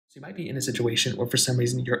So you might be in a situation where for some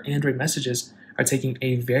reason your Android messages are taking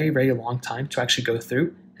a very, very long time to actually go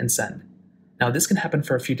through and send. Now this can happen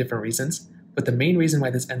for a few different reasons, but the main reason why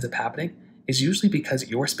this ends up happening is usually because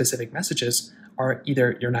your specific messages are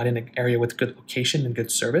either you're not in an area with good location and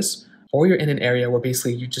good service, or you're in an area where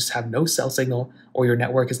basically you just have no cell signal or your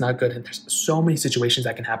network is not good, and there's so many situations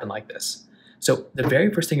that can happen like this. So the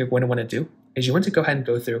very first thing you're going to want to do is you want to go ahead and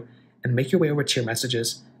go through and make your way over to your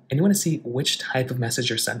messages, and you want to see which type of message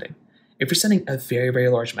you're sending. If you're sending a very, very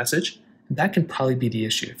large message, that can probably be the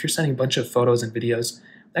issue. If you're sending a bunch of photos and videos,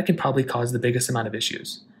 that can probably cause the biggest amount of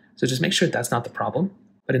issues. So just make sure that's not the problem.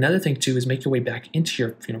 But another thing too is make your way back into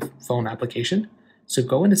your phone application. So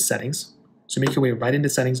go into settings. So make your way right into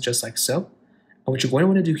settings just like so. And what you're going to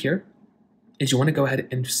want to do here is you want to go ahead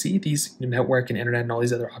and see these network and internet and all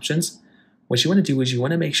these other options. What you want to do is you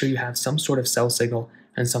want to make sure you have some sort of cell signal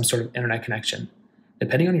and some sort of internet connection.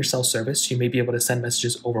 Depending on your cell service, you may be able to send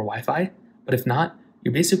messages over Wi-Fi, but if not,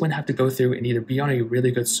 you're basically going to have to go through and either be on a really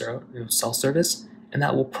good cell service, and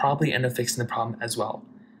that will probably end up fixing the problem as well.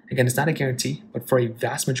 Again, it's not a guarantee, but for a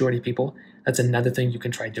vast majority of people, that's another thing you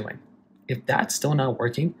can try doing. If that's still not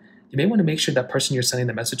working, you may want to make sure that person you're sending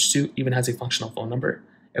the message to even has a functional phone number.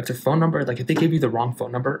 If their phone number, like if they gave you the wrong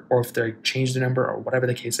phone number, or if they changed the number, or whatever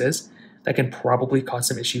the case is, that can probably cause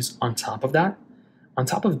some issues on top of that. On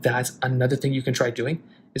top of that, another thing you can try doing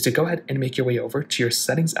is to go ahead and make your way over to your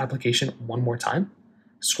settings application one more time.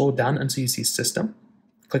 Scroll down until you see system.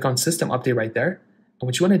 Click on system update right there. And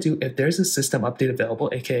what you want to do, if there's a system update available,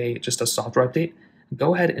 aka just a software update,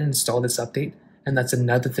 go ahead and install this update. And that's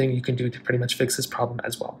another thing you can do to pretty much fix this problem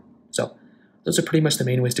as well. So those are pretty much the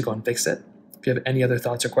main ways to go and fix it. If you have any other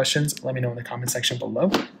thoughts or questions, let me know in the comment section below.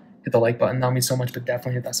 Hit the like button, that means so much, but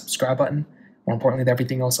definitely hit that subscribe button. More importantly than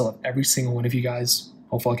everything else, I love every single one of you guys.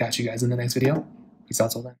 Hopefully I'll catch you guys in the next video. Peace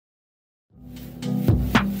out till then.